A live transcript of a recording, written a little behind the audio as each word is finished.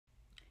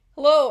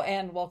Hello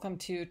and welcome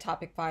to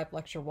Topic 5,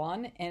 Lecture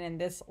 1. And in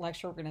this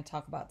lecture, we're going to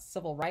talk about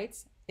civil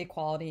rights,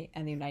 equality,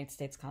 and the United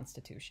States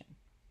Constitution.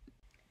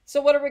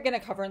 So what are we going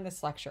to cover in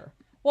this lecture?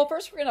 Well,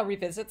 first, we're going to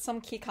revisit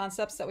some key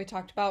concepts that we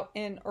talked about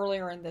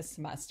earlier in this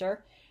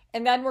semester.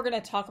 And then we're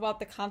going to talk about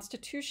the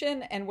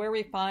Constitution and where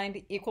we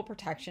find equal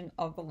protection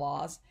of the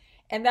laws.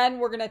 And then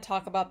we're going to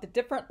talk about the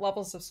different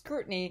levels of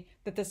scrutiny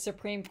that the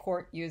Supreme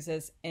Court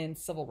uses in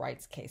civil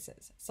rights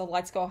cases. So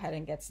let's go ahead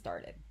and get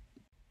started.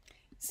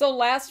 So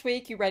last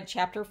week you read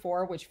Chapter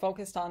 4, which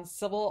focused on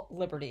civil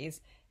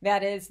liberties,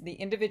 that is, the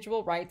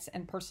individual rights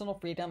and personal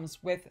freedoms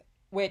with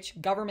which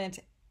government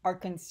are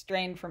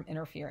constrained from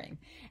interfering.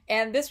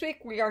 And this week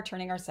we are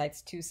turning our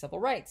sights to civil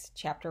rights,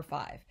 Chapter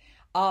 5.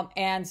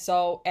 And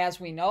so, as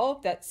we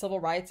know, that civil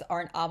rights are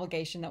an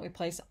obligation that we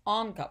place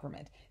on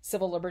government.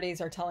 Civil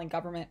liberties are telling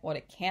government what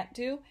it can't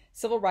do.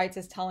 Civil rights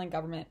is telling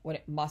government what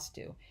it must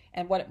do.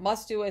 And what it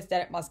must do is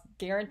that it must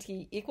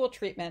guarantee equal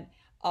treatment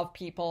of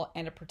people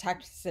and to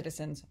protect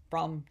citizens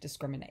from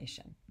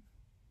discrimination.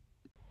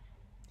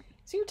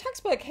 So your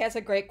textbook has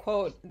a great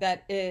quote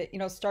that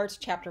starts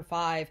Chapter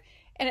 5,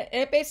 and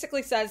it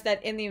basically says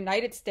that in the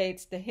United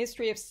States, the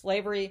history of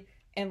slavery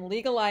and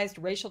legalized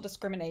racial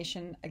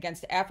discrimination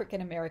against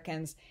African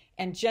Americans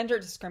and gender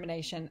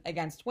discrimination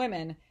against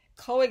women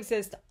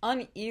coexist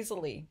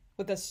uneasily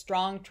with a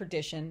strong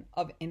tradition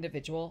of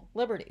individual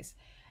liberties.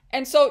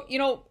 And so,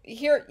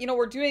 here,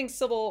 we're doing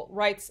civil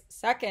rights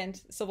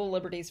second, civil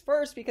liberties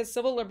first, because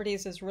civil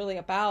liberties is really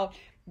about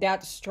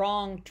that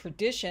strong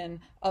tradition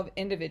of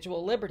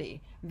individual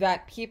liberty,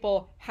 that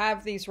people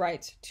have these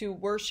rights to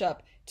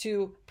worship,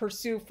 to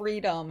pursue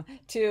freedom,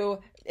 to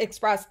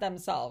express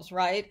themselves,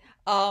 right?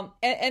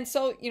 And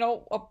so,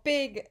 a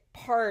big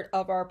part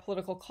of our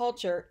political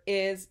culture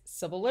is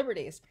civil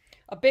liberties.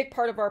 A big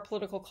part of our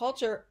political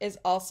culture is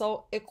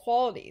also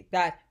equality,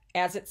 that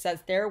as it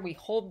says there, we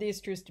hold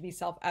these truths to be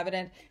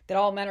self-evident, that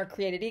all men are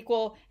created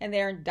equal and they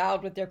are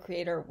endowed with their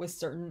creator with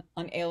certain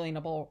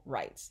unalienable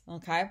rights,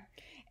 okay?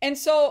 And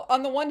so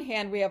on the one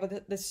hand, we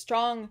have this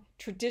strong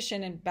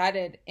tradition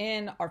embedded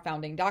in our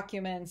founding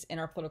documents, in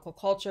our political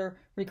culture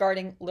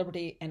regarding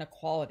liberty and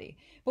equality.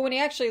 But when you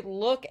actually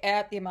look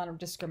at the amount of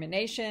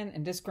discrimination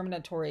and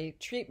discriminatory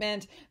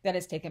treatment that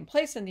has taken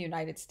place in the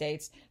United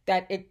States,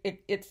 that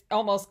it's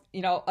almost,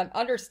 an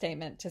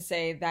understatement to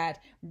say that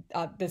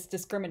this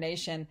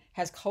discrimination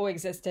has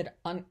coexisted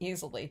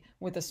uneasily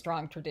with a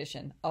strong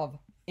tradition of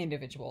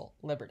individual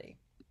liberty.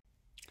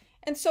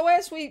 And so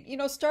as we,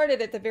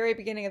 started at the very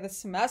beginning of the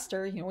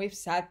semester, we've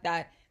said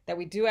that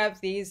we do have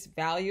these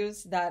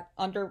values that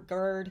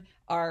undergird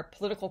our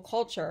political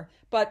culture,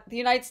 but the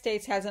United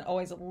States hasn't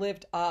always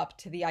lived up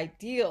to the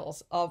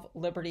ideals of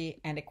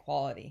liberty and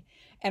equality.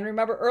 And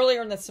remember,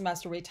 earlier in the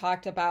semester, we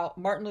talked about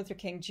Martin Luther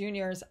King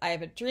Jr.'s I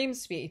Have a Dream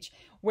speech,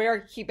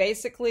 where he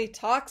basically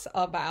talks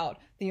about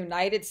the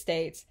United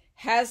States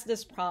has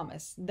this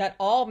promise that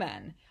all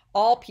men,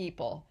 all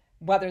people,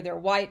 whether they're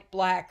white,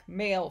 black,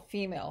 male,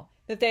 female,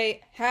 that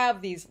they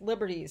have these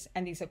liberties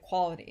and these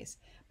equalities.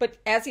 But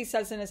as he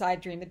says in his I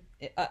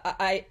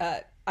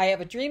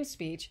Have a Dream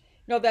speech,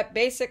 that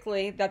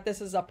basically that this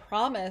is a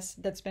promise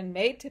that's been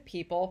made to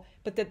people,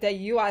 but that the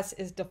U.S.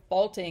 is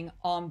defaulting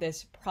on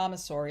this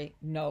promissory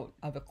note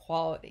of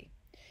equality.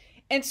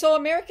 And so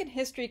American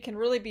history can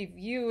really be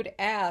viewed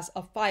as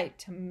a fight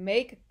to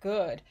make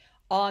good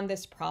on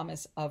this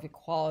promise of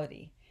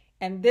equality.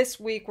 And this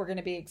week, we're going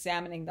to be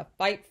examining the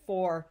fight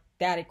for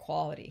that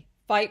equality,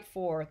 fight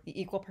for the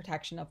equal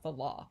protection of the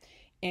law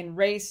in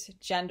race,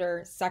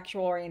 gender,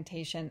 sexual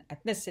orientation,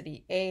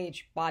 ethnicity,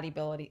 age, body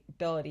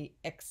ability,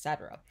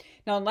 etc.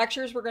 Now, in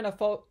lectures, we're going to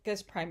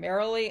focus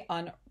primarily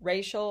on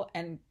racial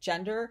and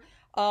gender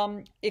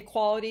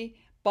equality,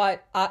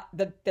 but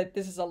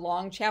this is a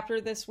long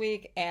chapter this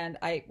week, and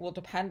I will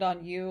depend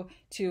on you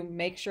to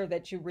make sure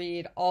that you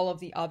read all of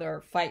the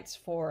other fights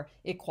for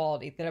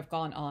equality that have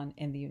gone on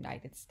in the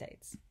United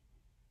States.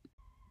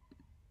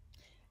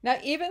 Now,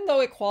 even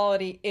though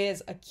equality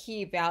is a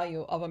key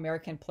value of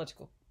American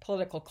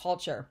political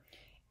culture,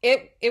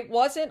 it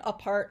wasn't a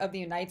part of the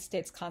United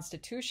States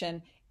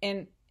Constitution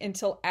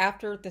until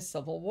after the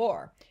Civil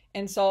War.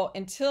 And so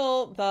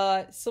until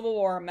the Civil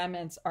War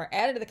amendments are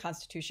added to the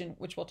Constitution,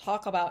 which we'll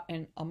talk about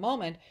in a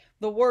moment,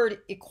 the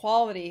word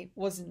equality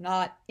was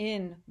not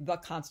in the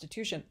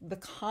Constitution. The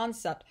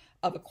concept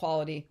of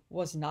equality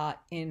was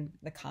not in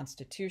the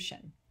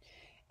Constitution.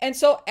 And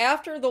so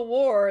after the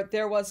war,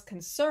 there was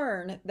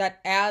concern that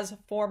as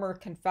former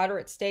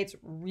Confederate states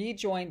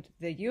rejoined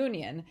the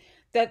Union,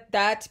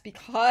 that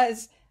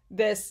because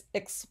this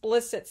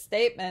explicit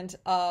statement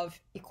of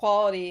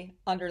equality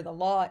under the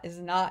law is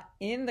not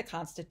in the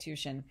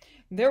Constitution,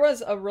 there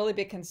was a really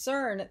big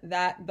concern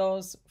that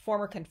those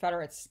former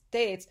Confederate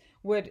states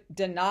would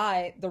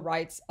deny the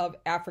rights of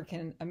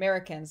African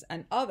Americans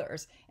and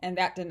others, and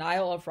that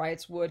denial of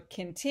rights would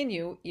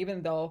continue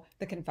even though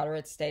the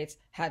Confederate states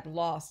had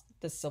lost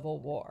the Civil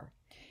War.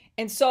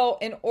 And so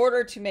in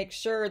order to make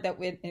sure that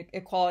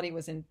equality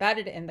was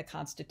embedded in the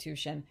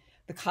Constitution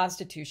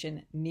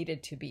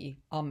needed to be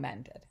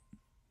amended.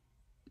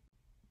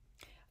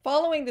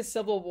 Following the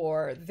Civil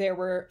War, there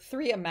were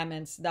 3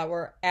 amendments that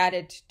were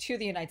added to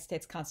the United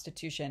States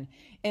Constitution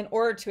in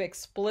order to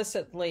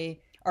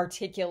explicitly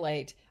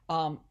articulate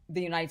the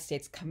United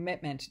States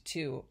commitment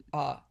to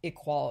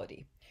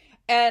equality.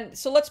 And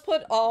so let's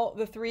put all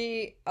the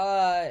 3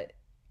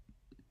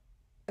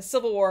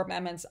 Civil War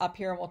amendments up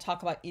here, and we'll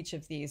talk about each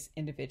of these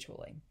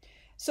individually.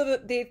 So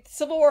the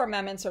Civil War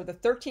amendments are the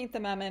 13th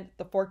Amendment,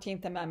 the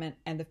 14th Amendment,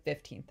 and the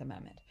 15th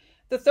Amendment.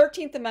 The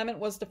 13th Amendment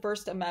was the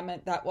first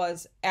amendment that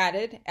was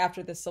added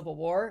after the Civil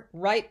War,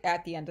 right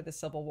at the end of the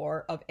Civil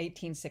War of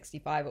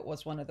 1865. It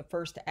was one of the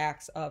first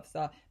acts of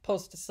the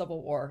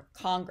post-Civil War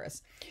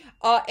Congress.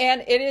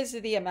 And it is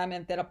the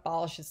amendment that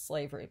abolishes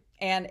slavery.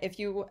 And if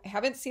you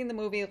haven't seen the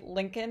movie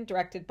Lincoln,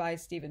 directed by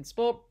Steven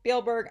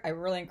Spielberg, I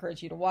really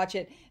encourage you to watch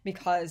it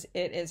because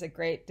it is a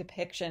great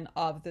depiction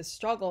of the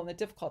struggle and the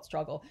difficult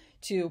struggle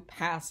to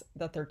pass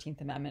the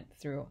 13th Amendment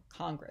through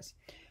Congress.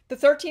 The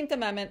 13th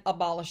Amendment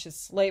abolishes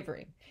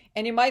slavery.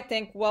 And you might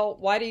think, well,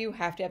 why do you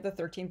have to have the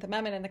 13th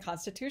Amendment in the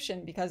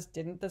Constitution? Because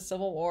didn't the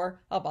Civil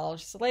War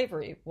abolish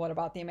slavery? What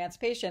about the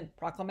Emancipation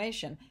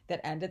Proclamation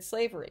that ended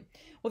slavery?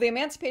 Well, the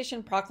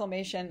Emancipation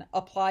Proclamation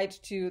applied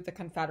to the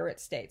Confederate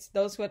States,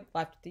 those who had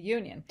left the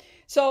Union.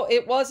 So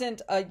it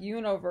wasn't a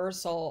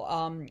universal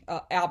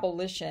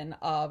abolition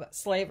of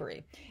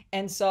slavery.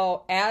 And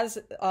so as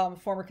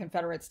former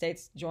Confederate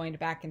states joined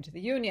back into the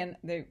Union,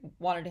 they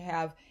wanted to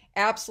have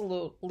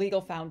absolute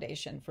legal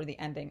foundation for the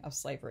ending of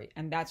slavery.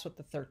 And that's what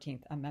the 13th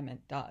Amendment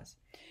does.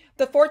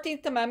 The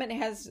 14th Amendment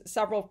has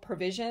several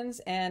provisions,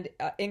 and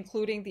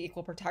including the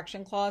Equal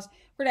Protection Clause.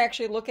 We're going to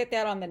actually look at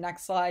that on the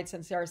next slide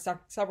since there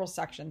are several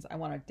sections I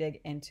want to dig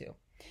into.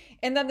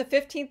 And then the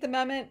 15th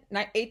Amendment,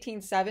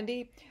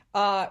 1870,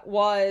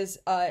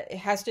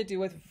 has to do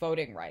with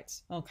voting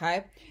rights,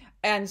 okay?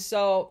 And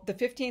so the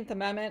 15th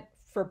Amendment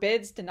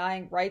forbids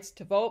denying rights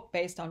to vote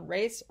based on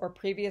race or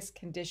previous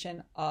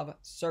condition of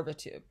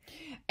servitude.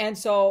 And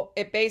so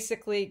it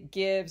basically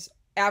gives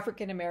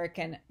African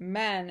American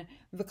men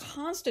the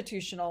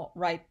constitutional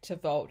right to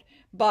vote.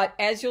 But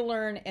as you'll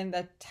learn in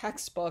the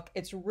textbook,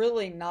 it's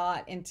really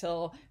not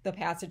until the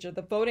passage of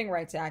the Voting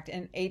Rights Act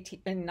in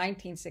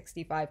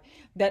 1965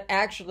 that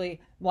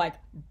actually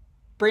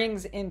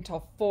brings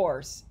into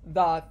force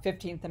the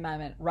 15th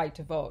Amendment right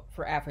to vote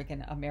for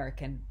African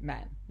American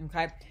men.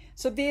 Okay,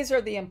 so these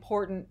are the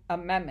important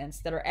amendments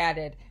that are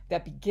added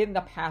that begin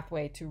the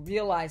pathway to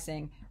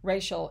realizing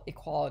racial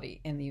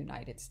equality in the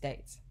United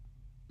States.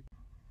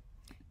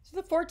 So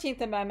the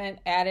 14th Amendment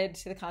added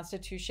to the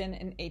Constitution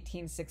in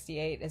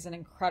 1868 is an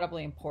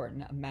incredibly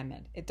important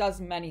amendment. It does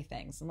many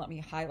things, and let me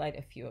highlight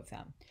a few of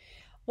them.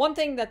 One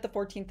thing that the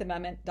 14th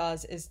Amendment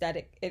does is that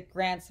it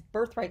grants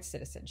birthright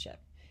citizenship.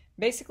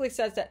 Basically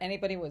says that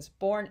anybody who was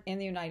born in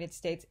the United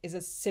States is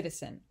a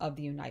citizen of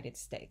the United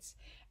States.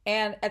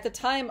 And at the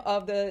time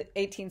of the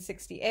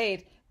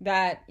 1868,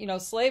 that,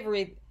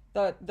 slavery,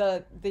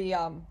 the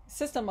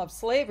system of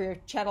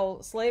slavery,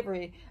 chattel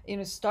slavery,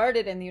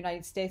 started in the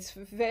United States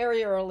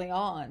very early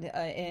on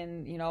at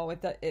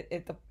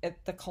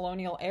the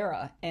colonial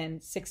era in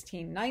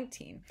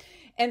 1619.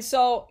 And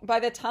so by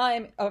the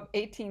time of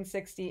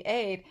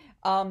 1868,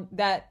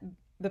 that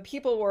the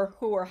people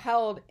who were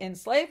held in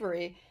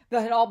slavery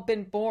that had all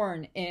been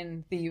born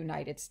in the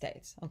United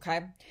States,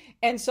 okay?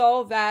 And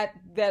so that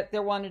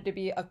there wanted to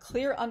be a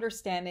clear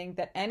understanding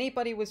that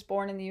anybody was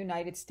born in the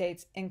United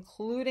States,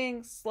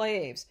 including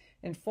slaves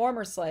and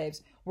former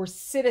slaves, were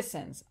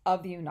citizens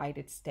of the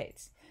United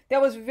States.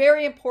 That was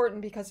very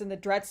important because in the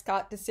Dred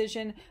Scott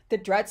decision, the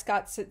Dred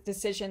Scott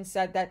decision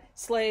said that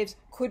slaves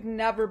could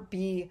never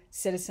be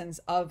citizens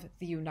of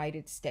the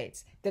United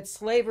States, that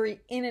slavery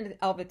in and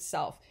of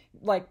itself,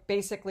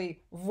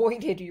 basically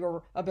voided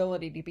your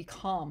ability to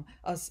become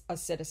a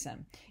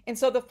citizen. And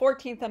so the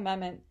 14th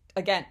Amendment,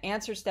 again,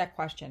 answers that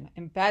question,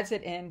 embeds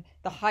it in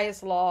the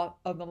highest law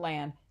of the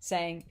land,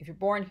 saying if you're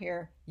born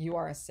here, you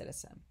are a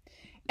citizen.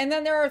 And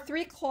then there are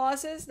 3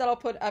 clauses that I'll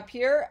put up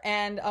here,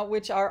 and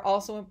which are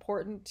also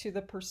important to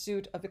the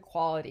pursuit of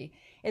equality.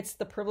 It's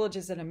the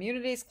Privileges and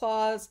Immunities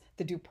Clause,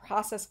 the Due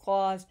Process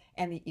Clause,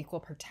 and the Equal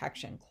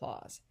Protection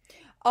Clause.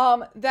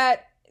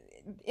 That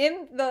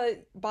in the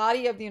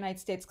body of the United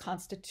States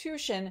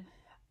Constitution,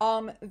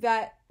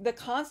 that the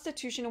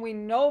Constitution, we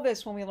know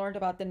this when we learned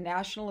about the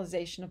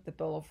nationalization of the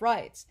Bill of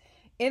Rights.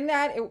 In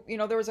that,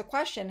 there was a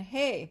question,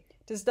 hey,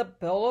 does the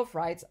Bill of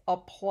Rights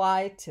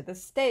apply to the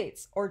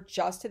states or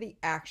just to the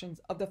actions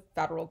of the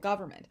federal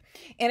government?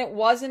 And it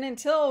wasn't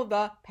until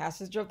the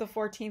passage of the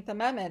 14th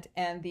Amendment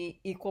and the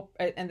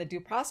Due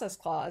Process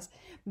Clause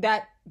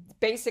that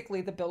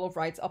basically the Bill of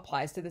Rights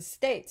applies to the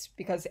states,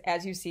 because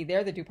as you see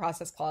there, the Due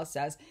Process Clause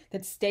says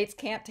that states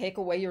can't take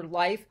away your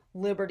life,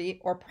 liberty,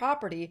 or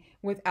property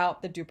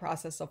without the due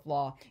process of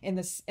law. And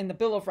the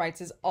Bill of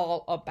Rights is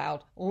all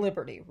about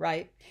liberty,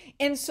 right?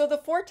 And so the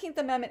 14th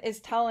Amendment is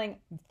telling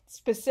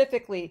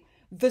specifically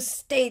the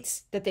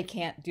states that they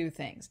can't do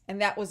things.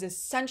 And that was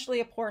essentially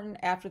important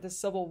after the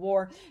Civil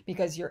War,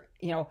 because you're,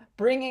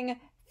 bringing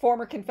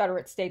former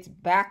Confederate states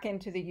back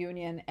into the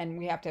Union, and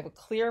we have to have a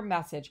clear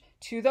message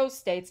to those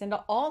states and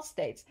to all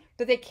states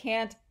that they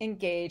can't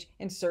engage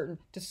in certain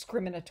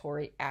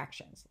discriminatory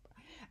actions.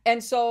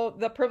 And so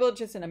the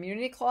Privileges and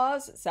Immunity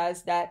Clause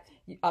says that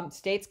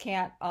states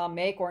can't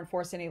make or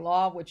enforce any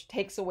law which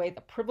takes away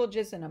the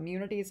privileges and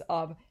immunities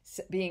of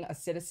being a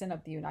citizen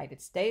of the United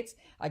States.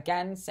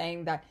 Again,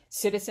 saying that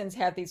citizens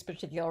have these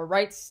particular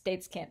rights,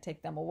 states can't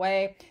take them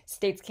away.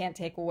 States can't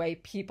take away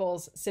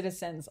people's,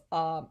 citizens,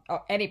 or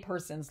any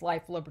person's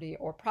life, liberty,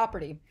 or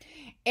property.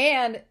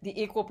 And the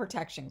Equal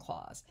Protection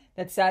Clause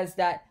that says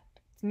that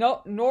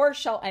nor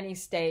shall any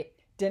state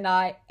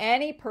deny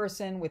any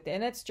person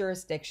within its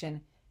jurisdiction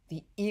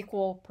the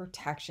equal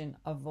protection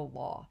of the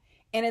law.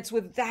 And it's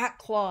with that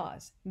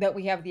clause that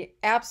we have the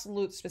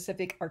absolute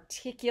specific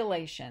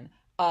articulation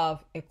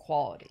of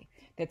equality,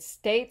 that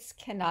states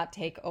cannot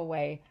take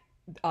away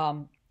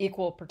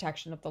equal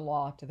protection of the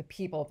law to the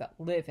people that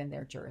live in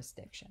their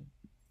jurisdiction.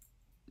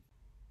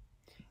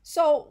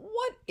 So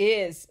what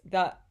is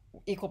the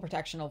equal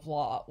protection of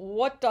law?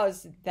 What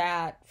does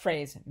that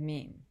phrase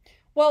mean?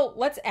 Well,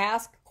 let's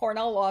ask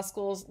Cornell Law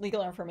School's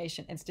Legal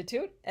Information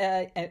Institute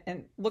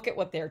and look at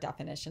what their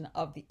definition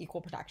of the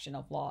equal protection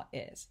of law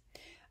is.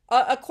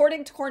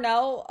 According to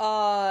Cornell,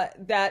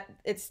 that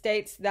it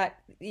states that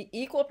the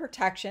equal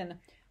protection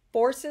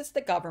forces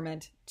the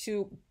government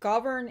to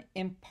govern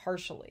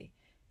impartially,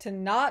 to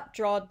not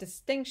draw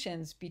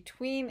distinctions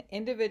between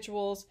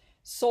individuals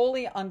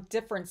solely on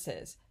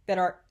differences that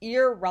are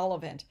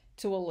irrelevant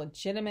to a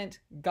legitimate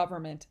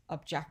government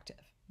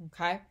objective.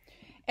 Okay?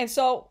 And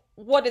so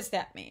what does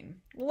that mean?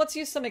 Well, let's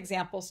use some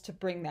examples to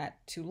bring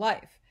that to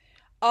life.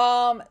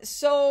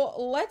 So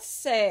let's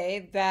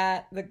say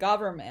that the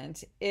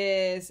government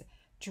is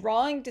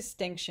drawing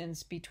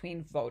distinctions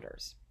between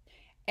voters.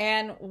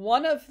 And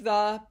one of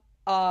the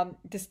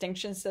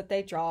distinctions that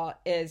they draw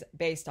is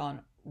based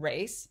on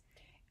race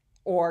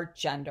or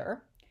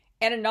gender.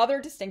 And another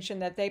distinction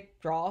that they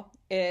draw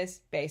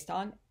is based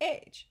on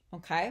age.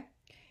 Okay?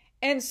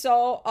 And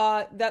so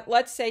that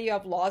let's say you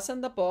have laws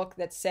in the book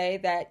that say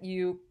that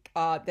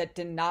that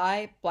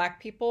deny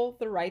Black people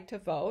the right to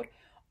vote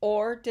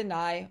or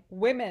deny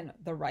women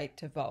the right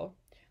to vote.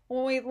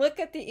 When we look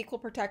at the equal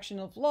protection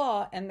of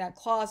law and that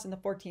clause in the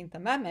 14th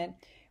Amendment,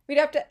 we'd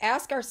have to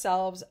ask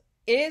ourselves,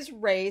 is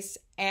race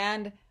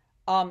and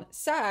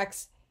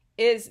sex,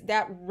 is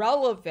that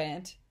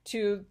relevant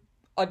to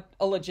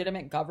a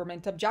legitimate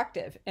government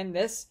objective? In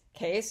this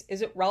case,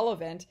 is it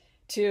relevant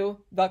to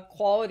the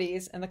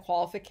qualities and the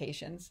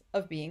qualifications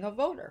of being a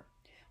voter?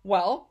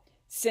 Well,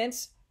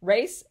 since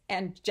race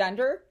and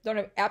gender don't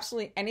have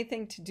absolutely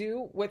anything to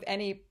do with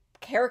any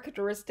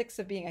characteristics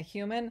of being a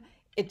human,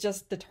 it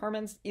just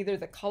determines either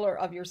the color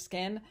of your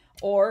skin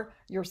or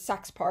your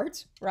sex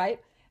parts, right?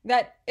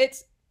 That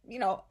it's,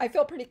 I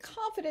feel pretty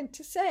confident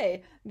to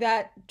say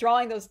that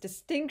drawing those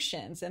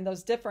distinctions and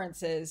those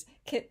differences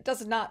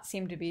does not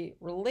seem to be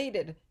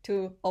related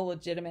to a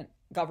legitimate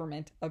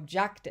government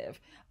objective,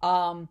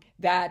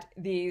 that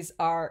these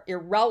are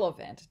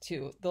irrelevant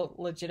to the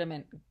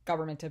legitimate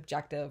government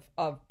objective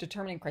of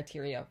determining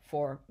criteria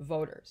for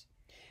voters.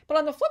 But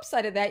on the flip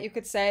side of that, you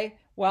could say,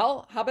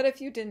 well, how about if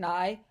you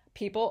deny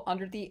people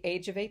under the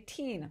age of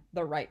 18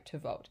 the right to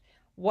vote?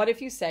 What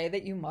if you say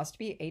that you must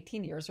be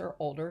 18 years or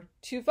older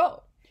to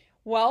vote?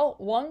 Well,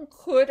 one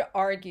could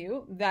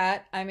argue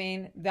that,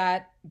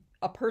 that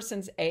a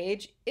person's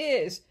age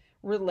is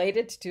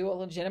related to a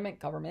legitimate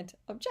government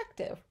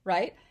objective,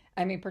 right?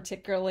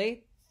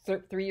 Particularly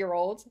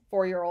 3-year-olds,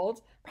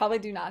 4-year-olds probably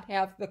do not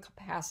have the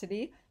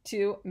capacity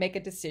to make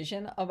a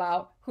decision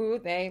about who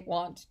they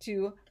want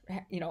to,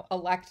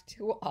 elect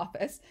to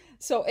office.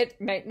 So it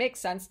might make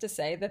sense to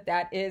say that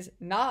that is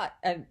not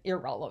an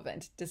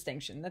irrelevant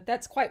distinction, that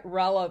that's quite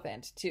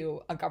relevant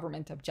to a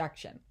government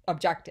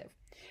objective.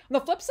 On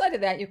the flip side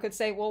of that, you could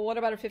say, well, what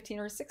about a 15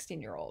 or a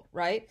 16-year-old,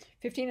 right?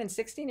 15 and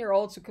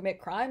 16-year-olds who commit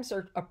crimes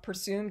are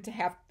presumed to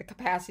have the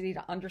capacity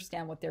to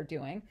understand what they're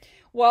doing.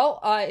 Well,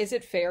 is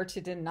it fair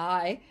to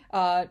deny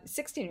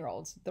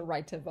 16-year-olds the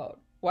right to vote?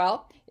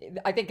 Well,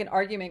 I think an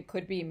argument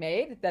could be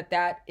made that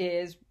that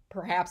is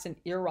perhaps an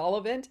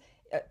irrelevant,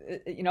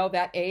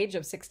 that age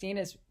of 16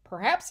 is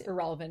perhaps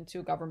irrelevant to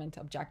a government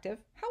objective.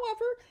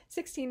 However,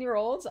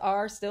 16-year-olds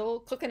are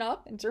still cooking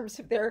up in terms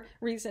of their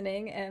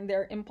reasoning and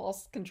their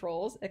impulse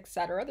controls,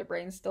 etc. Their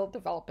brain's still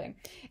developing.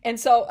 And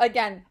so,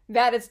 again,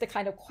 that is the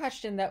kind of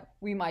question that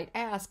we might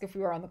ask if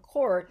we were on the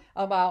court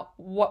about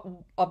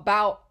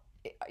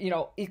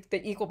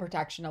the equal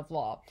protection of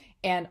law.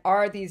 And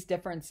are these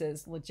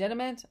differences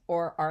legitimate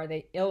or are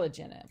they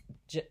illegitimate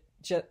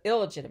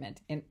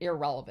and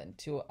irrelevant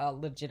to a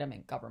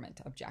legitimate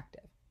government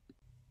objective?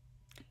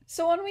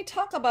 So when we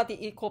talk about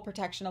the equal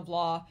protection of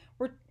law,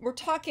 we're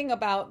talking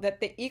about that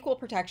the equal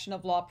protection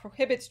of law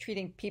prohibits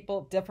treating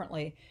people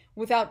differently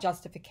without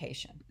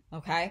justification,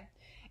 okay?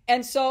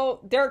 And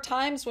so there are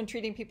times when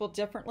treating people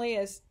differently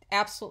is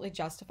absolutely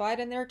justified,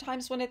 and there are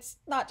times when it's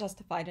not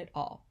justified at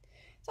all.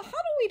 So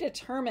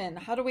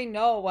how do we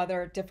know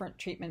whether different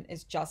treatment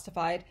is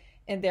justified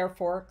and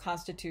therefore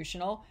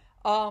constitutional?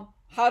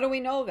 How do we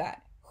know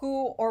that?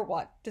 Who or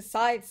what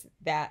decides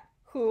that?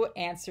 Who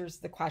answers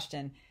the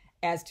question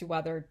as to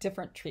whether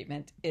different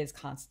treatment is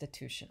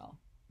constitutional?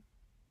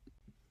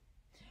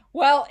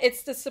 Well,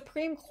 it's the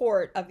Supreme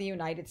Court of the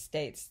United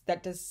States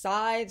that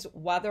decides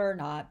whether or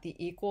not the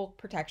Equal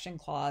Protection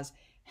Clause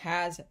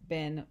has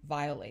been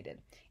violated.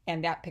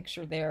 And that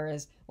picture there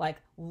is like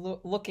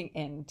looking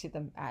into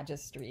the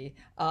majesty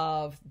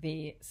of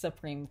the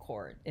Supreme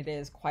Court. It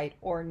is quite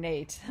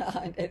ornate,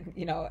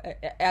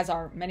 as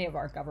are many of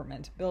our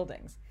government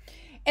buildings.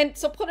 And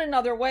so put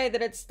another way,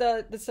 that it's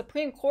the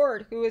Supreme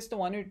Court who is the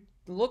one who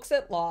looks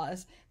at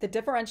laws that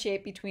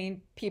differentiate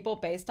between people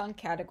based on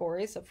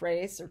categories of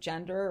race or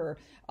gender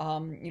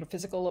or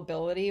physical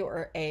ability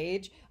or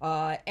age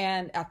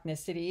and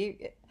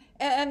ethnicity.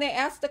 And they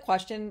ask the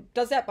question,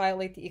 does that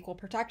violate the Equal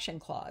Protection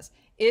Clause?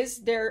 Is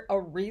there a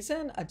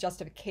reason, a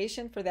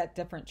justification for that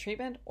different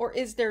treatment, or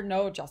is there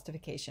no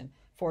justification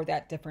for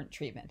that different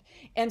treatment?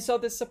 And so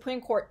the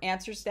Supreme Court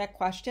answers that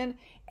question,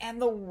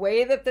 and the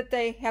way that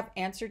they have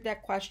answered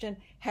that question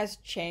has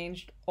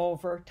changed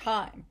over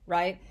time,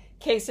 right?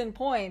 Case in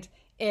point,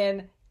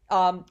 in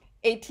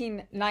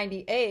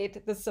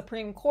 1898, the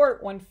Supreme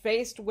Court, when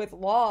faced with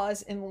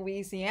laws in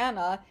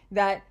Louisiana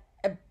that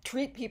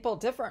treat people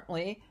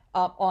differently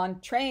on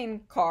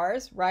train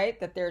cars, right?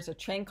 That there's a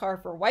train car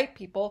for white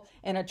people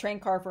and a train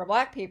car for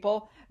black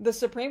people. The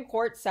Supreme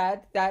Court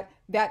said that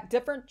that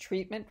different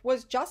treatment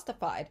was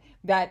justified,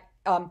 that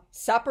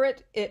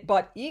separate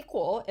but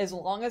equal, as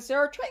long as there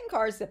are train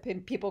cars that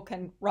people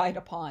can ride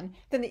upon,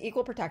 then the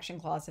Equal Protection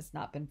Clause has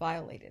not been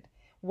violated.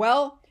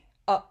 Well,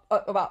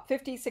 about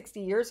 50,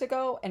 60 years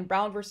ago, in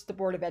Brown versus the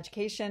Board of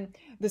Education,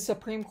 the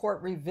Supreme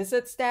Court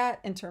revisits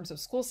that in terms of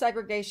school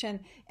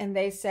segregation, and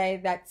they say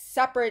that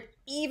separate,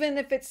 even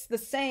if it's the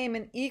same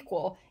and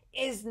equal,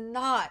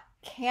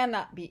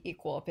 cannot be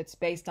equal if it's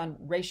based on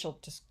racial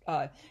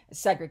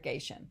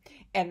segregation,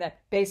 and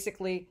that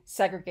basically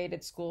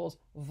segregated schools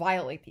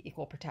violate the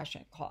Equal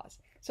Protection Clause.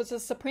 So it's the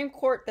Supreme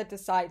Court that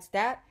decides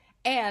that.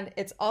 And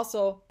it's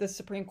also the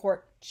Supreme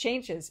Court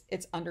changes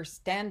its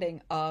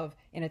understanding of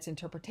and its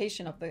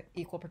interpretation of the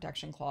Equal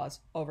Protection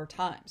Clause over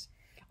time.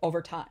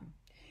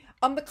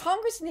 The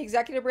Congress and the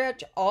executive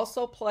branch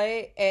also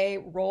play a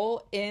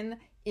role in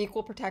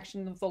equal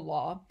protection of the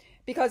law,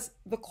 because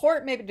the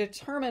court may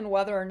determine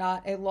whether or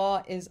not a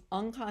law is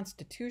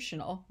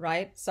unconstitutional,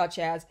 right? Such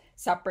as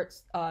separate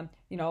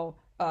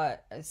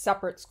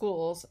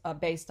schools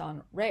based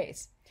on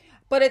race.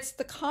 But it's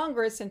the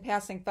Congress in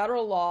passing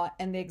federal law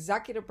and the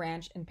executive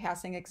branch in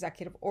passing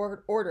executive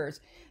orders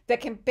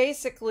that can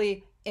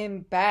basically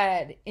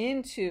embed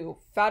into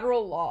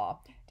federal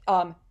law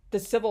the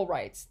civil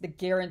rights, the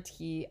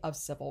guarantee of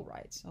civil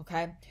rights,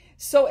 okay?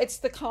 So it's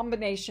the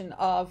combination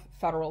of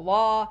federal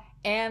law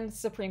and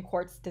Supreme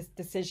Court's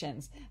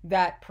decisions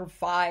that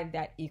provide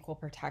that equal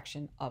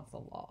protection of the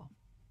law.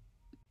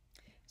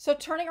 So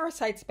turning our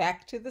sights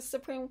back to the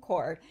Supreme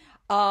Court,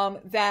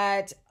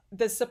 that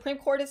the Supreme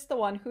Court is the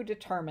one who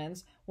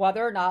determines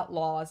whether or not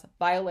laws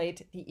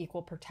violate the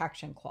Equal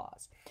Protection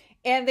Clause.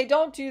 And they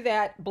don't do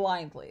that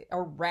blindly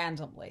or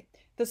randomly.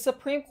 The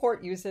Supreme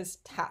Court uses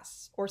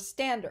tests or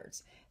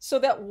standards so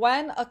that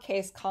when a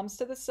case comes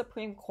to the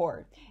Supreme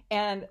Court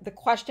and the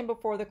question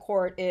before the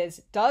court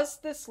is, does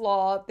this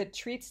law that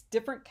treats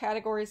different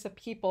categories of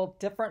people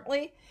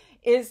differently,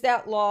 is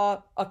that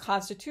law a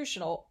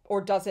constitutional,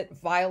 or does it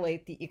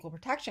violate the Equal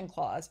Protection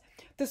Clause?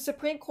 The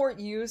Supreme Court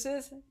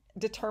uses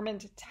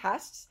determined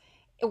tests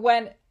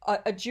when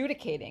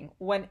adjudicating,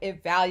 when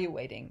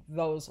evaluating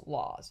those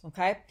laws,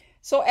 okay?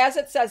 So as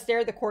it says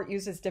there, the court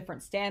uses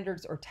different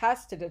standards or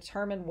tests to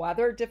determine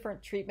whether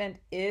different treatment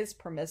is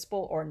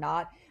permissible or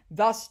not,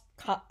 thus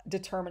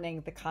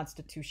determining the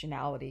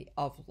constitutionality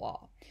of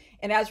law.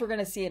 And as we're going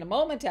to see in a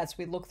moment, as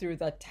we look through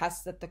the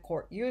tests that the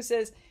court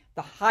uses,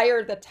 the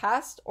higher the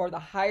test or the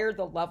higher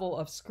the level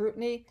of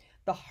scrutiny,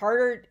 the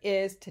harder it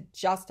is to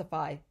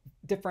justify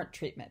different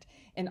treatment.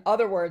 In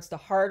other words, the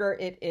harder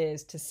it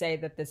is to say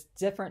that this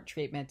different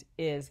treatment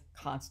is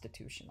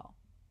constitutional.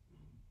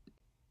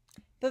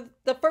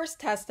 The first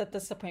test that the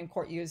Supreme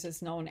Court uses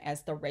is known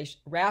as the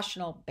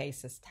rational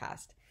basis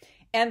test.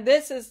 And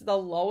this is the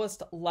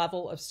lowest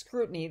level of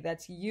scrutiny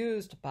that's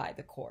used by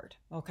the court,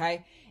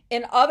 okay?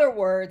 In other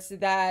words,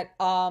 that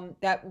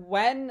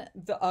when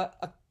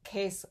a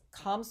case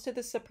comes to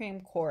the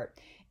Supreme Court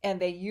and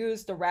they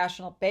use the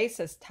rational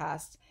basis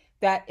test,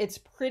 that it's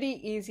pretty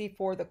easy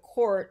for the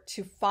court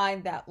to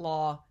find that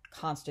law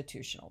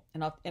constitutional.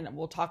 And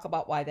we'll talk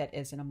about why that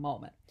is in a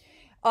moment.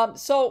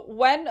 So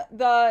when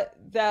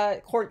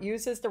the court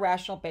uses the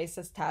rational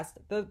basis test,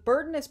 the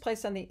burden is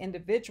placed on the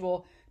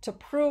individual to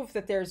prove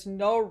that there's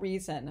no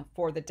reason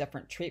for the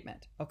different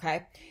treatment,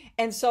 okay?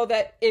 And so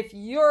that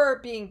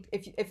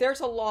if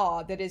there's a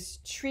law that is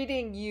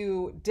treating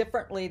you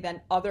differently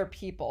than other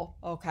people,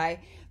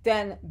 okay,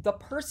 then the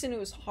person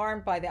who's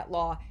harmed by that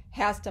law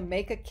has to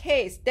make a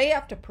case. They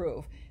have to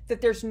prove that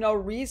there's no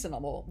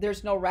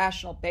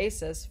rational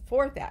basis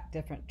for that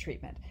different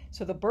treatment.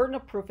 So the burden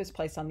of proof is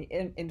placed on the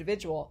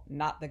individual,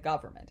 not the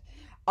government.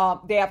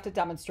 They have to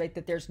demonstrate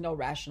that there's no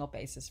rational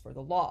basis for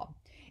the law.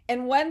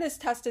 And when this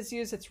test is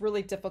used, it's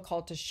really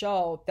difficult to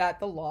show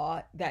that the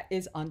law that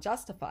is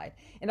unjustified.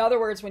 In other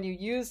words, when you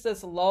use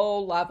this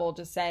low level,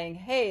 just saying,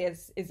 hey,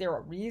 is there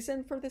a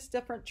reason for this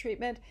different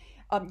treatment?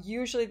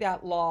 Usually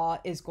that law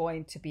is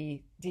going to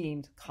be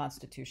deemed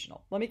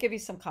constitutional. Let me give you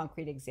some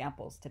concrete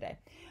examples today.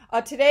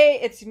 Today,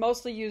 it's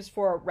mostly used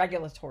for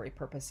regulatory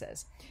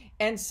purposes.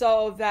 And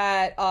so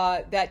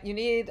that you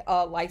need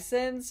a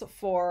license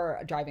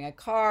for driving a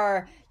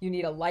car, you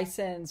need a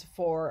license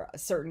for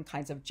certain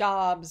kinds of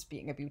jobs,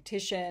 being a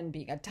beautician,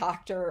 being a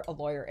doctor, a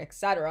lawyer,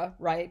 etc.,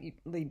 right? You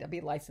need to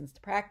be licensed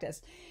to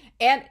practice.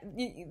 And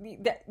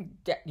that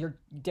your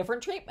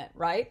different treatment,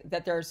 right?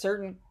 That there are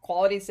certain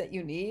qualities that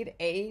you need,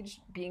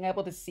 age, being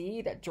able to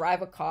see, to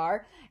drive a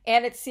car.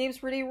 And it seems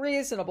pretty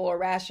reasonable or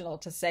rational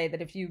to say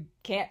that if you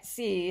can't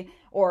see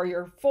or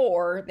you're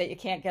 4, that you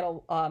can't get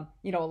a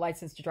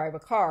license to drive a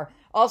car.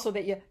 Also,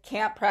 that you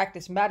can't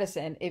practice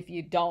medicine if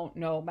you don't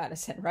know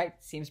medicine, right?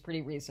 Seems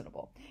pretty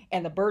reasonable.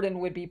 And the burden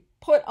would be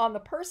put on the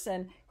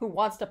person who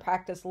wants to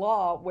practice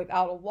law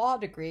without a law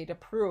degree to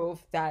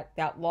prove that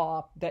that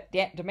law, that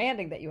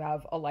demanding that you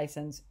have a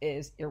license,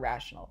 is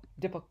irrational,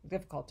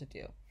 difficult to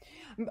do.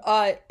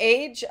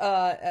 Age,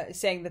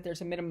 saying that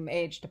there's a minimum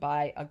age to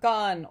buy a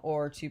gun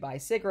or to buy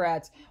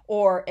cigarettes,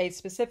 or a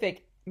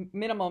specific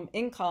minimum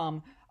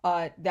income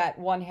that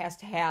one has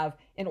to have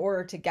in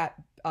order to get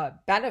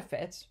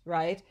benefits,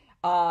 right?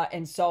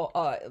 And so,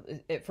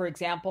 for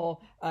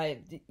example,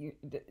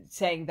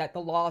 saying that the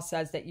law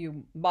says that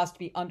you must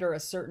be under a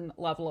certain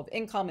level of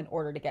income in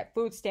order to get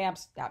food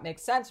stamps. That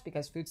makes sense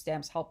because food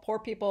stamps help poor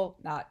people,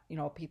 not,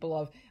 people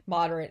of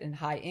moderate and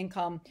high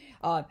income.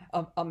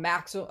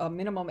 A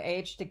minimum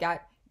age to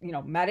get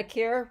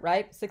Medicare,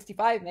 right?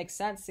 65 makes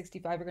sense.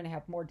 65, you're going to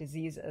have more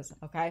diseases,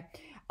 okay?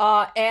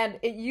 And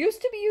it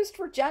used to be used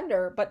for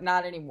gender, but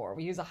not anymore.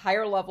 We use a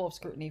higher level of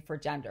scrutiny for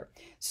gender.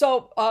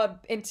 So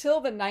until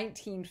the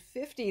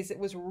 1950s, it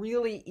was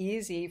really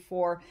easy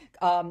for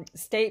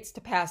states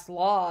to pass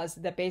laws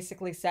that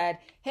basically said,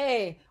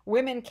 hey,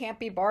 women can't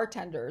be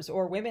bartenders,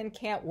 or women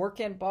can't work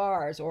in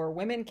bars, or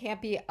women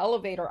can't be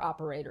elevator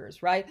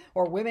operators, right?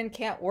 Or women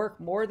can't work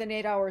more than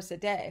 8 hours a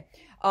day.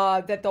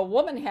 That the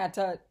woman had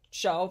to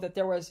show that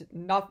there was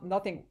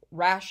nothing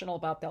rational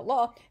about that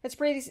law. It's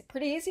pretty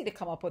easy to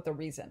come up with a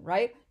reason,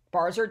 right?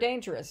 Bars are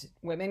dangerous.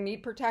 Women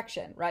need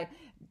protection, right?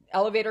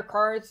 Elevator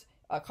cars,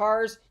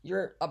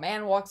 a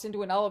man walks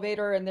into an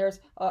elevator and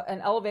there's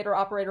an elevator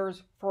operator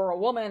for a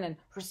woman and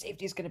her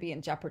safety is going to be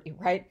in jeopardy,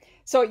 right?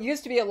 So it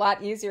used to be a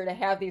lot easier to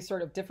have these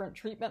sort of different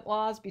treatment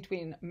laws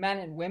between men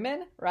and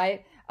women,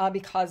 right?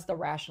 Because the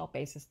rational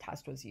basis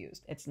test was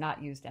used. It's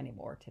not used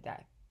anymore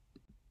today.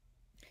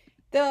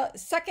 The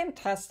second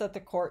test that the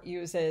court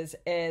uses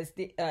is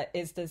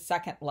the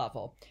second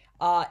level.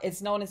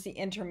 It's known as the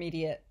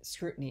intermediate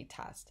scrutiny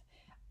test.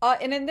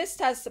 And in this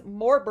test,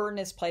 more burden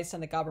is placed on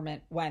the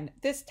government when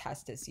this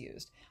test is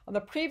used. On the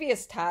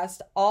previous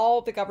test,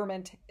 all the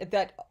government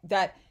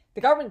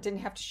the government didn't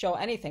have to show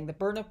anything. The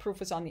burden of proof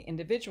was on the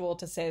individual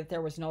to say that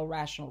there was no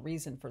rational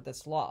reason for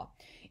this law.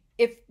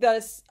 If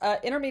the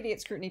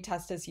intermediate scrutiny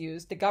test is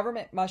used, the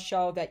government must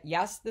show that,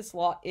 yes, this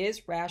law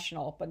is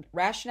rational, but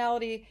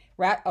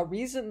a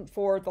reason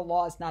for the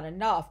law is not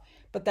enough,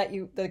 but that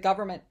the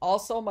government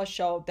also must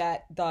show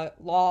that the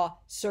law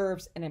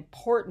serves an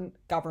important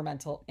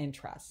governmental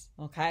interest,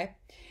 okay?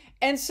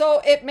 And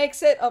so it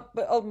makes it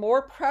a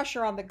more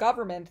pressure on the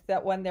government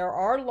that when there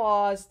are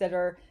laws that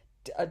are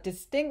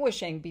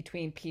distinguishing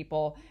between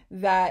people,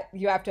 that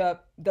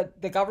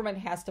the government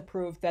has to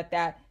prove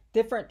that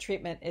different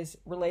treatment is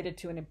related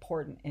to an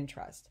important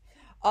interest.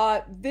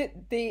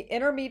 The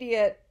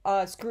intermediate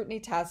scrutiny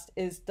test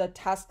is the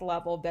test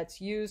level that's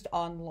used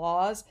on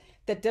laws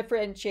that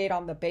differentiate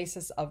on the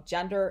basis of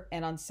gender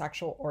and on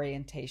sexual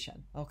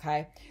orientation,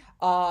 okay?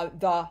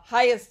 The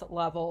highest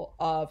level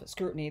of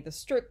scrutiny, the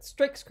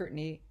strict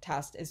scrutiny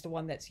test, is the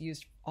one that's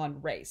used on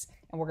race.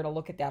 And we're going to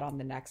look at that on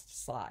the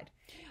next slide.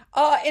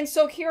 And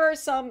so here are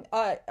some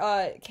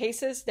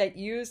cases that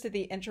used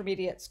the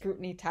intermediate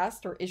scrutiny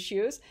test, or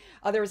issues.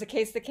 There was a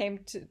case that came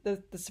to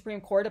the Supreme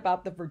Court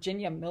about the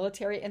Virginia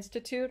Military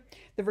Institute.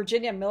 The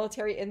Virginia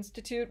Military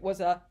Institute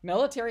was a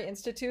military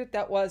institute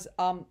that was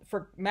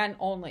for men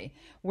only.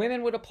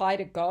 Women would apply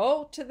to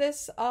go to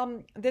this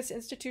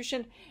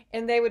institution,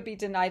 and they would be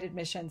denied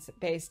admissions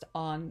based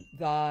on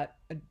their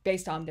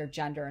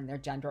gender and their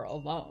gender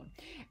alone.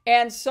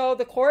 And so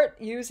the court,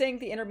 using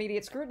the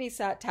intermediate scrutiny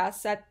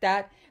test, said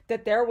that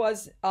there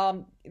was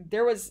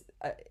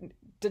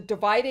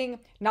dividing,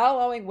 not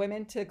allowing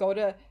women to go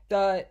to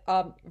the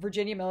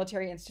Virginia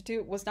Military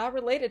Institute was not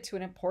related to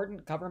an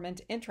important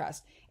government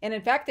interest. And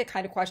in fact, they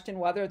kind of questioned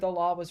whether the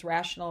law was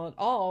rational at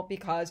all,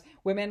 because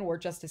women were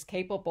just as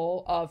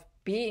capable of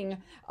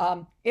being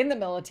in the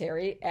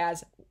military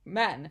as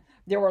men.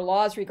 There were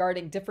laws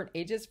regarding different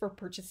ages for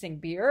purchasing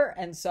beer,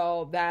 and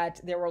so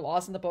that there were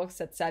laws in the books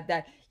that said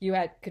that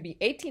could be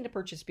 18 to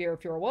purchase beer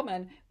if you're a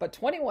woman, but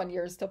 21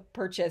 years to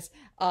purchase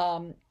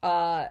a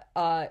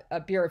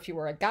beer if you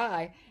were a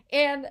guy.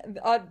 And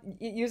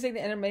using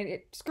the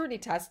intermediate scrutiny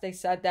test, they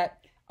said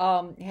that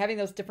having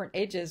those different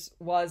ages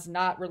was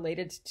not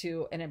related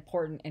to an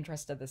important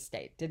interest of the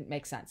state. Didn't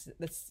make sense.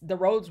 The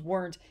roads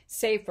weren't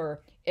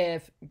safer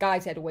if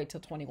guys had to wait till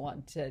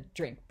 21 to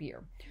drink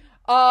beer.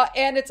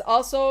 And it's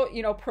also,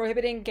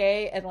 prohibiting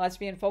gay and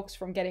lesbian folks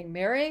from getting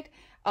married,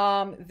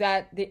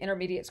 that the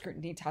intermediate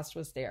scrutiny test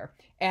was there.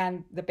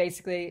 And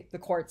basically the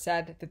court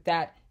said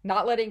that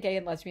not letting gay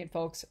and lesbian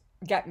folks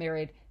get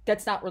married,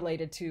 that's not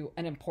related to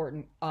an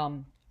important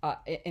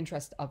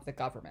interest of the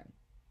government.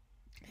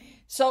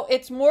 So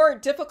it's more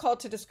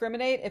difficult to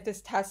discriminate if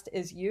this test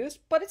is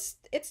used, but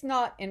it's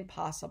not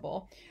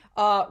impossible.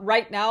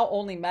 Right now,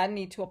 only men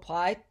need to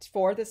apply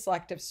for the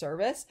selective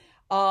service.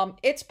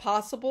 It's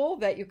possible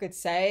that you could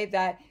say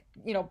that,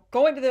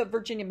 going to the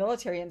Virginia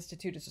Military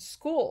Institute as a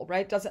school,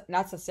 right, doesn't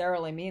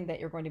necessarily mean that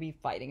you're going to be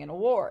fighting in a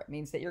war. It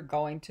means that you're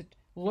going to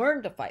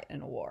learn to fight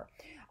in a war.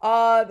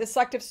 The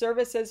selective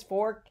service is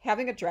for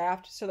having a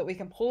draft so that we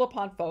can pull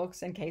upon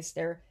folks in case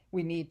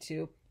we need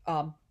to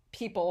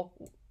people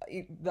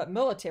the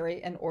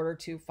military in order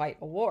to fight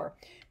a war.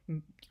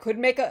 Could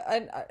make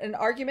an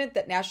argument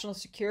that national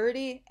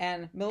security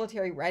and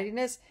military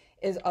readiness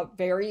is a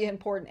very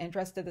important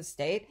interest of the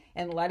state,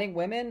 and letting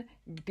women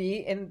be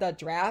in the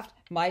draft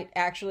might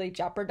actually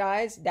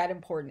jeopardize that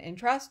important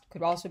interest.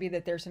 Could also be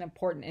that there's an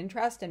important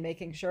interest in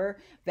making sure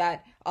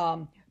that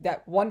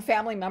that one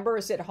family member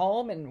is at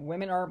home and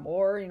women are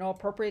more,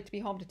 appropriate to be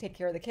home to take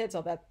care of the kids.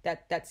 So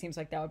that seems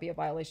like that would be a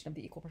violation of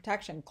the Equal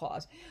Protection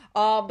Clause.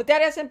 But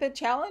that hasn't been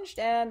challenged,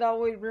 and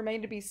would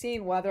remain to be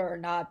seen whether or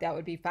not that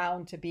would be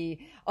found to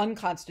be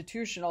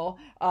unconstitutional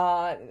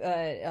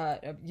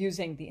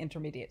using the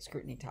intermediate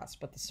scrutiny test.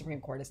 But the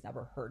Supreme Court has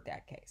never heard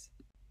that case.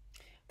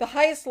 The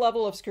highest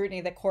level of scrutiny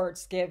that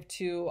courts give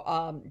to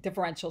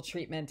differential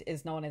treatment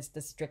is known as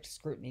the strict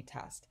scrutiny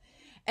test.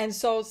 And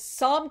so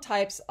some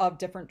types of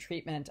different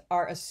treatment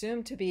are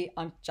assumed to be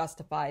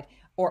unjustified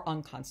or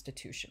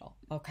unconstitutional,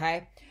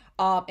 okay?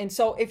 And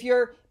so if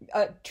you're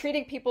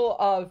treating people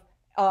of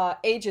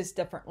ages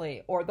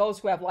differently, or those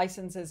who have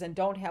licenses and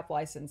don't have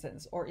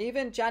licenses, or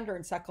even gender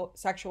and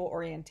sexual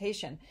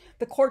orientation,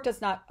 the court does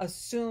not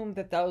assume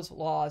that those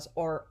laws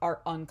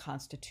are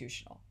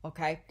unconstitutional,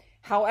 okay?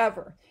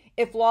 However,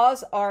 if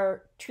laws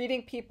are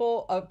treating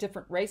people of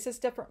different races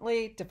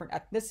differently, different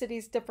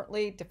ethnicities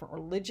differently, different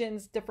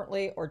religions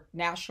differently, or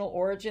national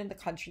origin, the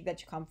country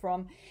that you come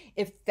from,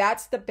 if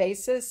that's the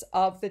basis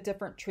of the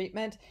different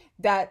treatment,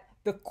 that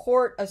the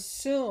court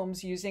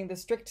assumes, using the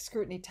strict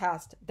scrutiny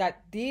test,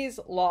 that these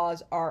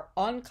laws are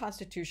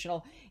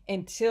unconstitutional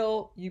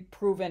until you've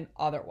proven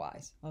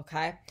otherwise,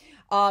 okay?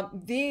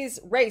 These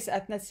race,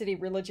 ethnicity,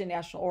 religion,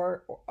 national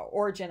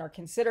origin are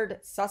considered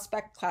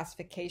suspect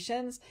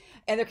classifications,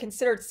 and they're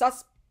considered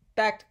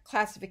suspect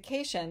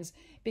classifications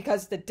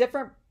because the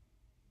different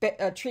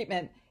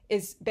treatment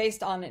is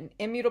based on an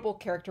immutable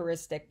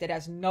characteristic that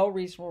has no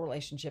reasonable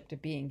relationship to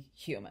being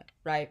human,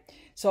 right?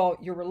 So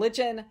your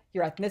religion,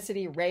 your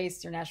ethnicity,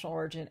 race, your national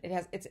origin,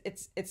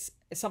 it's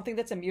something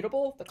that's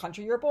immutable. The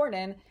country you're born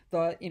in,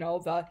 the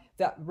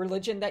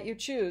religion that you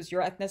choose,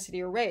 your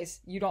ethnicity or race,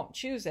 you don't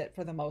choose it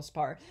for the most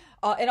part.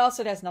 And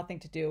also it has nothing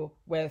to do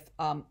with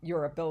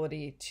your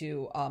ability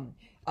to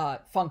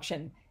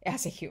function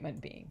as a human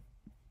being.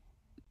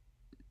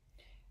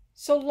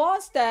 So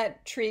laws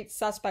that treat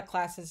suspect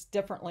classes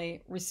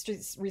differently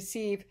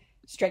receive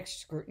strict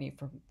scrutiny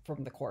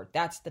from the court.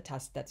 That's the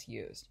test that's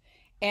used.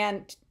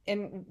 And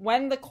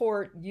when the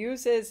court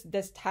uses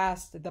this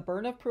test, the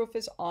burden of proof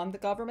is on the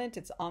government,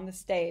 it's on the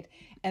state,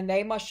 and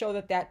they must show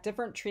that that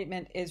different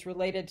treatment is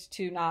related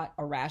to not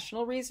a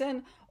rational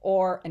reason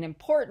or an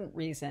important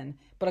reason,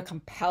 but a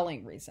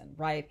compelling reason,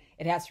 right?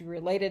 It has to be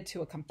related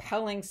to a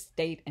compelling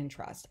state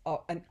interest,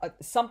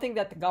 something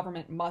that the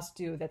government must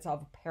do that's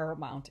of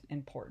paramount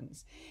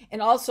importance.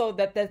 And also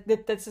that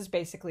this is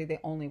basically the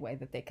only way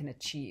that they can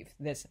achieve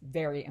this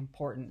very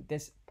important,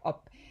 this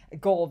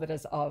goal that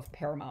is of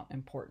paramount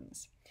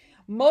importance.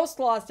 Most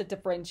laws that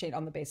differentiate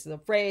on the basis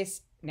of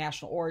race,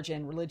 national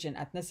origin, religion,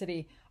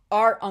 ethnicity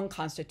are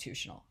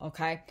unconstitutional,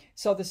 okay?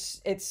 So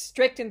it's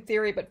strict in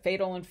theory, but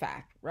fatal in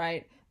fact,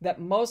 right? That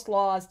most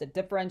laws that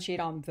differentiate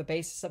on the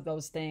basis of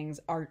those things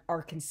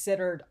are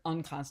considered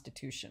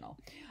unconstitutional.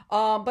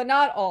 But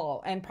not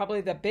all. And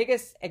probably the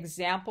biggest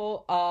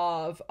example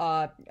of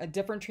a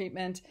different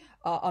treatment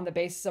on the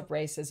basis of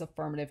race is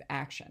affirmative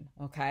action,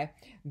 okay?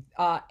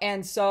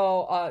 And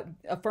so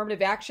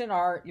affirmative action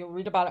you'll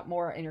read about it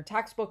more in your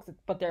textbook,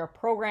 but there are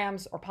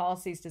programs or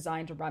policies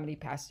designed to remedy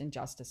past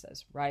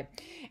injustices, right?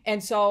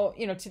 And so,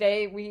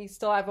 today we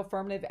still have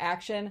affirmative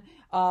action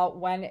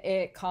when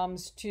it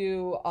comes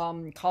to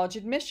college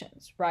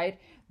admissions,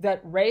 right? that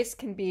race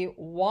can be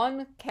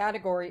one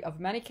category of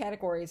many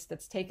categories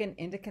that's taken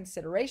into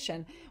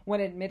consideration when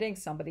admitting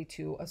somebody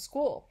to a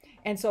school.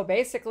 And so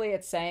basically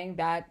it's saying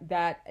that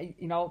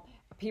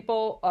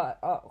people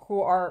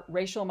who are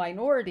racial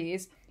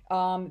minorities,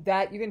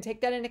 that you can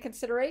take that into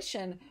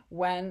consideration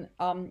when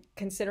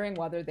considering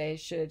whether they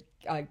should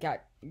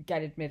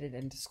get admitted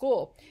into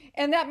school.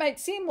 And that might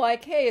seem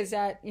like, hey, is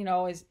that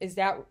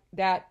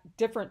that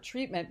different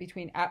treatment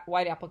between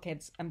white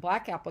applicants and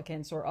black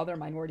applicants or other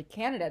minority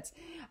candidates,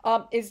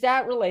 is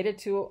that related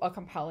to a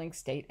compelling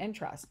state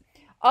interest?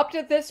 Up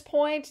to this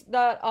point,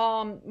 the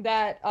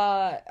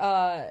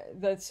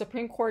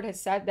Supreme Court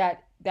has said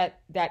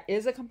that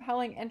is a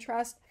compelling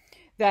interest,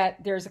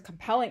 that there's a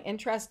compelling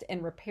interest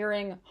in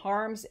repairing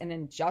harms and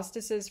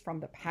injustices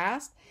from the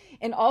past,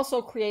 and also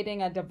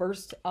creating a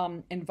diverse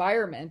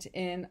environment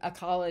in a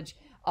college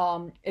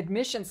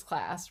admissions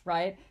class,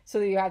 right? So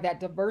that you have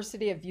that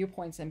diversity of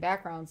viewpoints and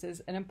backgrounds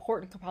is an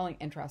important, compelling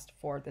interest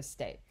for the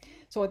state.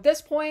 So at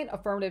this point,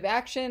 affirmative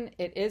action,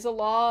 it is a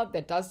law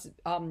that does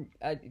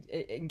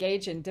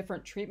engage in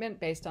different treatment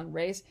based on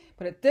race.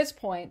 But at this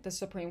point, the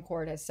Supreme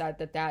Court has said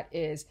that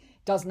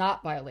does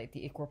not violate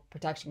the Equal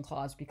Protection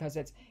Clause because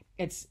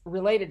it's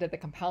related to the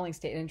compelling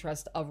state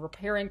interest of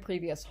repairing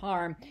previous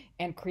harm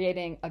and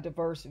creating a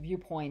diverse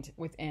viewpoint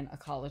within a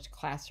college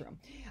classroom.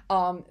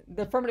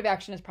 The affirmative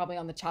action is probably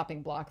on the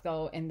chopping block,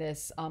 though, in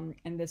this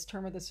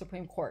term of the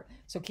Supreme Court.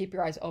 So keep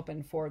your eyes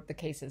open for the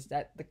cases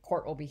that the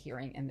court will be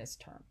hearing in this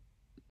term.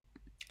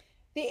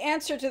 The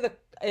answer to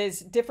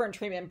is different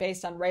treatment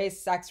based on race,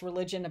 sex,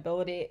 religion,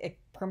 ability,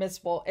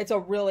 permissible. It's a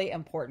really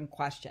important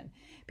question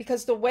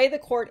because the way the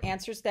court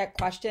answers that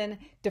question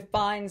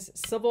defines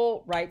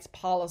civil rights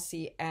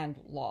policy and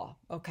law,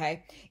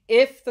 okay?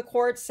 If the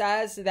court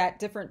says that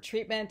different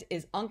treatment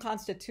is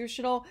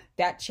unconstitutional,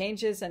 that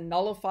changes and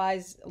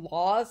nullifies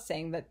laws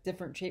saying that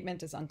different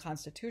treatment is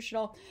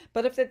unconstitutional.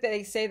 But if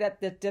they say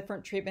that the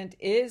different treatment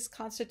is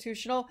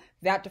constitutional,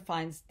 that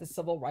defines the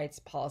civil rights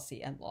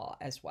policy and law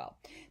as well.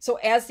 So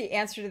as the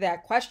answer to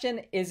that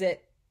question, is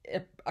it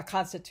a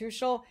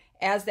constitutional?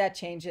 As that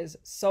changes,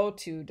 so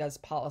too does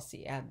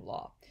policy and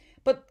law.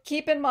 But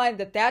keep in mind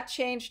that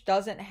change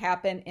doesn't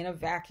happen in a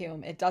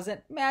vacuum. It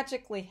doesn't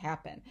magically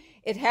happen.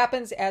 It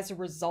happens as a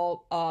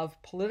result of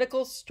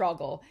political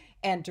struggle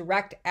and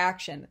direct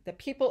action that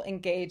people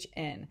engage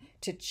in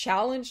to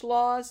challenge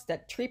laws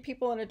that treat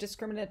people in a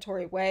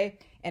discriminatory way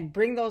and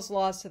bring those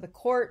laws to the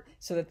court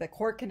so that the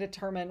court can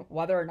determine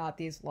whether or not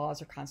these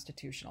laws are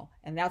constitutional.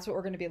 And that's what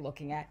we're going to be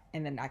looking at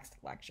in the next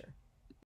lecture.